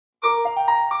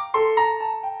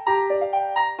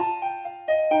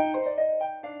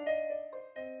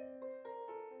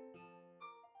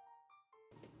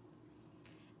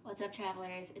up,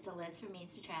 travelers? It's Eliz from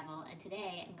Means to Travel, and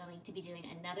today I'm going to be doing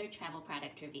another travel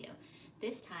product review.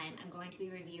 This time I'm going to be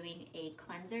reviewing a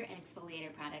cleanser and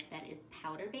exfoliator product that is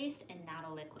powder-based and not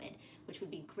a liquid, which would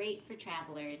be great for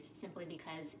travelers simply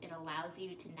because it allows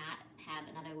you to not have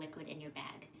another liquid in your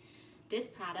bag. This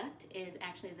product is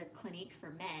actually the Clinique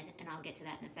for men, and I'll get to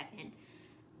that in a second.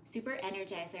 Super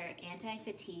Energizer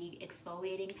Anti-Fatigue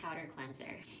Exfoliating Powder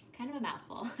Cleanser. Kind of a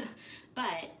mouthful,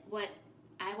 but what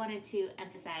I wanted to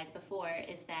emphasize before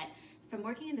is that from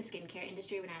working in the skincare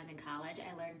industry when I was in college,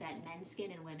 I learned that men's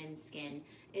skin and women's skin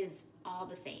is all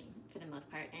the same for the most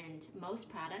part, and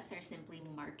most products are simply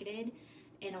marketed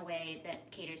in a way that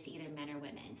caters to either men or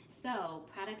women. So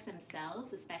products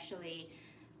themselves, especially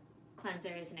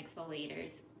cleansers and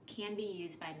exfoliators, can be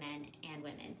used by men and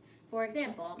women. For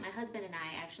example, my husband and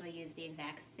I actually use the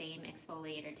exact same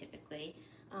exfoliator typically.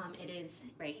 It is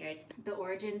right here. It's the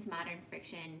Origins Modern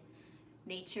Friction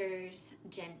Nature's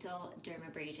Gentle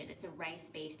Dermabrasion. It's a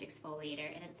rice-based exfoliator,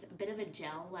 and it's a bit of a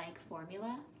gel-like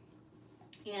formula.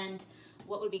 And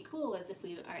what would be cool is if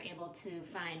we are able to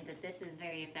find that this is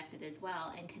very effective as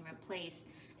well and can replace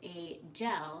a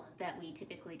gel that we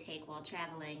typically take while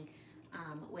traveling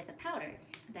with a powder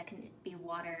that can be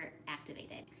water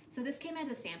activated. So this came as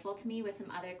a sample to me with some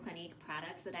other Clinique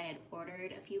products that I had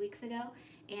ordered a few weeks ago,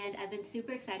 and I've been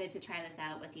super excited to try this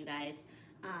out with you guys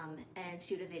and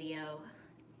shoot a video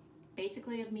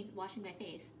basically of me washing my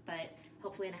face, but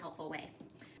hopefully in a helpful way.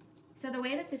 So the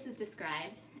way that this is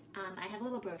described, I have a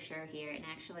little brochure here, and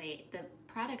actually the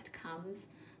product comes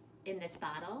in this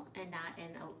bottle and not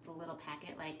in the little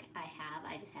packet like I have.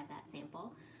 I just have that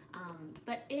sample.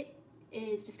 But it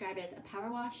is described as a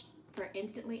power wash for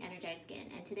instantly energized skin,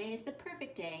 and today is the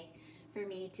perfect day for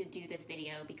me to do this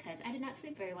video because I did not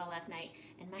sleep very well last night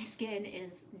and my skin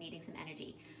is needing some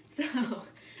energy. So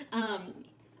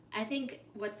I think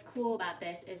what's cool about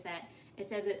this is that it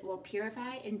says it will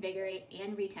purify, invigorate,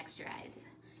 and retexturize.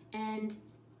 And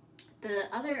the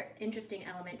other interesting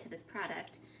element to this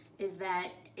product is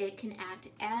that it can act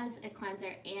as a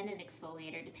cleanser and an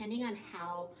exfoliator depending on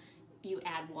how you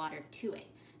add water to it.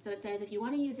 So it says if you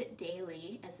want to use it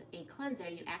daily as a cleanser,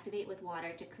 you activate with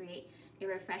water to create a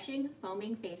refreshing,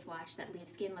 foaming face wash that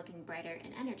leaves skin looking brighter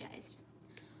and energized.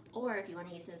 Or if you want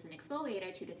to use it as an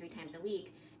exfoliator 2 to 3 times a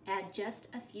week, add just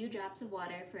a few drops of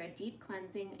water for a deep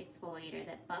cleansing exfoliator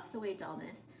that buffs away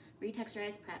dullness,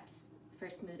 retexturized preps for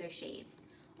smoother shaves.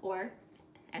 Or,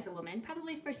 as a woman,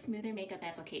 probably for smoother makeup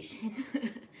application.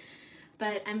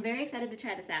 But I'm very excited to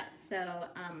try this out. So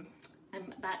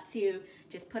I'm about to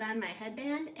just put on my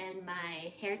headband and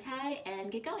my hair tie and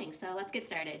get going. So let's get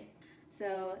started.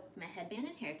 So my headband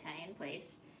and hair tie in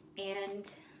place,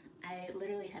 and I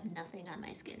literally have nothing on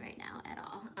my skin right now at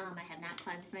all. I have not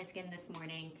cleansed my skin this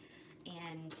morning,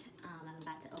 and I'm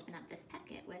about to open up this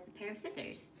packet with a pair of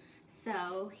scissors.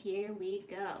 So here we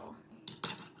go.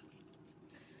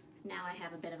 Now I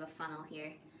have a bit of a funnel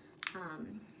here,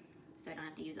 so I don't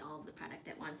have to use all of the product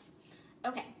at once.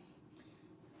 Okay.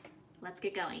 Let's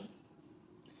get going.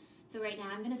 So right now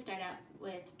I'm going to start out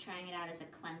with trying it out as a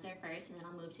cleanser first, and then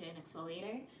I'll move to an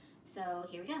exfoliator. So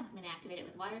here we go. I'm going to activate it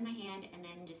with water in my hand and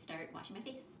then just start washing my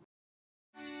face.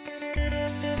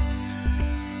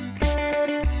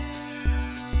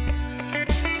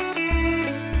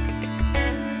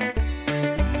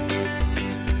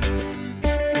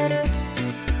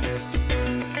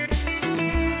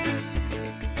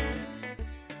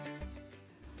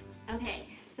 Okay,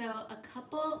 so a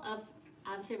couple of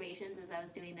observations as I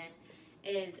was doing this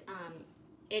is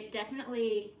it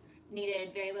definitely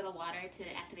needed very little water to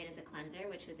activate as a cleanser,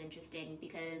 which was interesting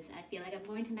because I feel like I'm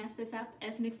going to mess this up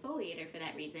as an exfoliator for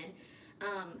that reason.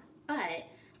 But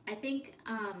I think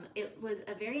it was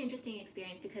a very interesting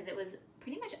experience because it was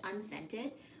pretty much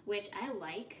unscented, which I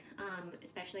like,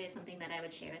 especially as something that I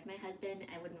would share with my husband.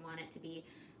 I wouldn't want it to be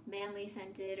manly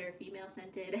scented or female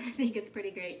scented. I think it's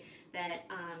pretty great that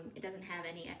it doesn't have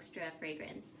any extra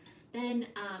fragrance. Then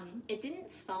it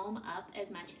didn't foam up as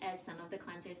much as some of the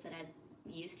cleansers that I'm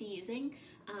used to using,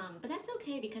 but that's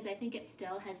okay because I think it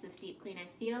still has this deep clean.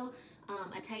 I feel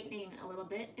a tightening a little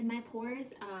bit in my pores,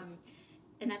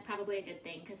 and that's probably a good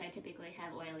thing because I typically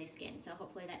have oily skin, so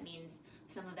hopefully that means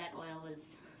some of that oil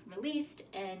was released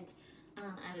and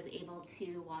I was able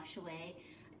to wash away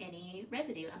any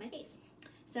residue on my face.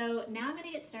 So now I'm going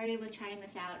to get started with trying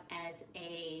this out as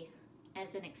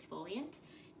an exfoliant,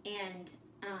 and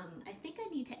I think I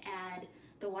need to add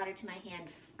the water to my hand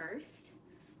first.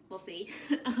 We'll see,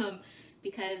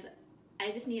 because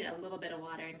I just need a little bit of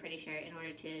water, I'm pretty sure, in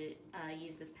order to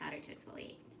use this powder to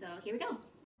exfoliate. So here we go.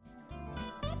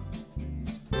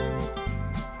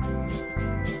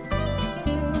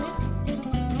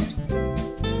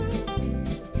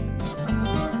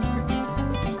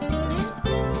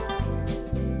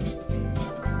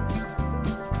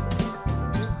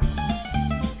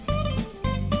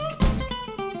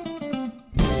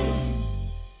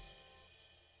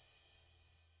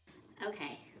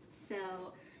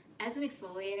 an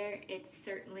exfoliator, it's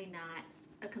certainly not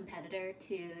a competitor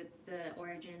to the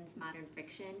Origins Modern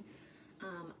Friction.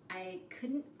 I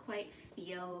couldn't quite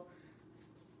feel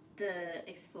the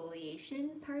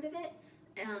exfoliation part of it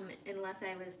unless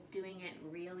I was doing it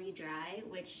really dry,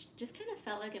 which just kind of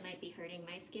felt like it might be hurting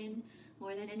my skin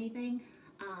more than anything.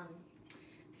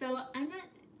 So I'm not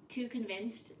too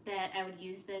convinced that I would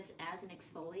use this as an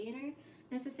exfoliator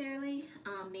necessarily.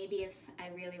 Maybe if I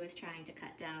really was trying to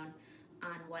cut down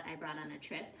on what I brought on a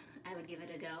trip, I would give it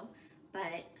a go,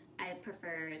 but I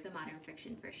prefer the Modern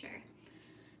Friction for sure.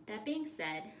 That being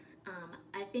said,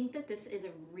 I think that this is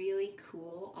a really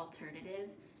cool alternative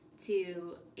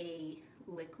to a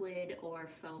liquid or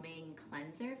foaming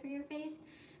cleanser for your face,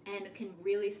 and can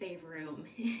really save room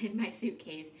in my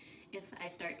suitcase if I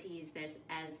start to use this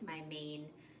as my main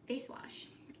face wash.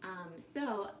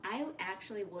 So I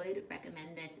actually would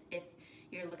recommend this if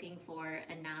you're looking for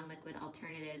a non-liquid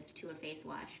alternative to a face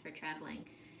wash for traveling.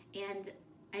 And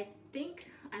I think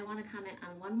I want to comment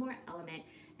on one more element,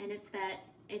 and it's that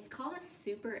it's called a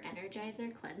Super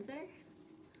Energizer cleanser.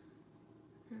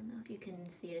 I don't know if you can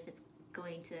see it, if it's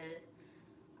going to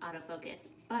autofocus,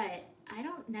 but I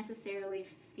don't necessarily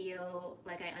feel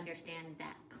like I understand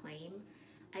that claim.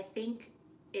 I think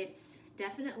it's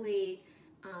definitely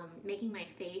making my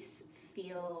face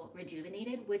feel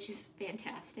rejuvenated, which is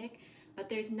fantastic, but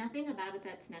there's nothing about it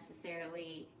that's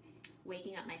necessarily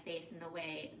waking up my face in the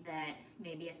way that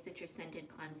maybe a citrus scented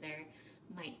cleanser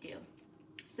might do.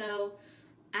 So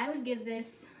I would give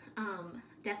this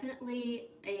definitely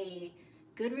a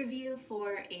good review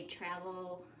for a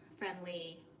travel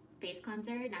friendly face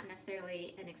cleanser, not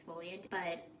necessarily an exfoliant,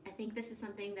 but I think this is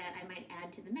something that I might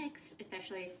add to the mix,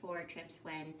 especially for trips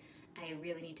when I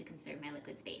really need to conserve my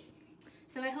liquid space.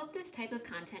 So I hope this type of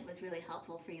content was really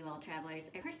helpful for you all travelers.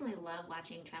 I personally love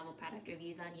watching travel product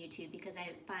reviews on YouTube because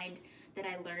I find that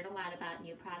I learn a lot about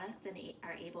new products and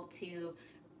are able to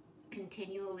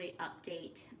continually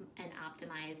update and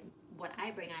optimize what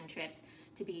I bring on trips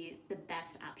to be the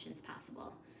best options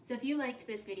possible. So if you liked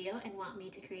this video and want me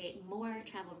to create more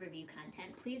travel review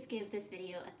content, please give this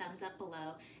video a thumbs up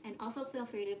below, and also feel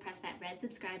free to press that red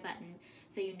subscribe button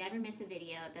so you never miss a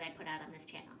video that I put out on this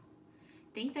channel.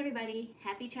 Thanks everybody,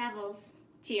 happy travels,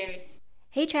 cheers!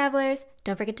 Hey travelers,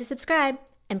 don't forget to subscribe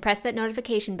and press that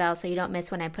notification bell so you don't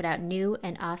miss when I put out new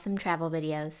and awesome travel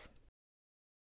videos.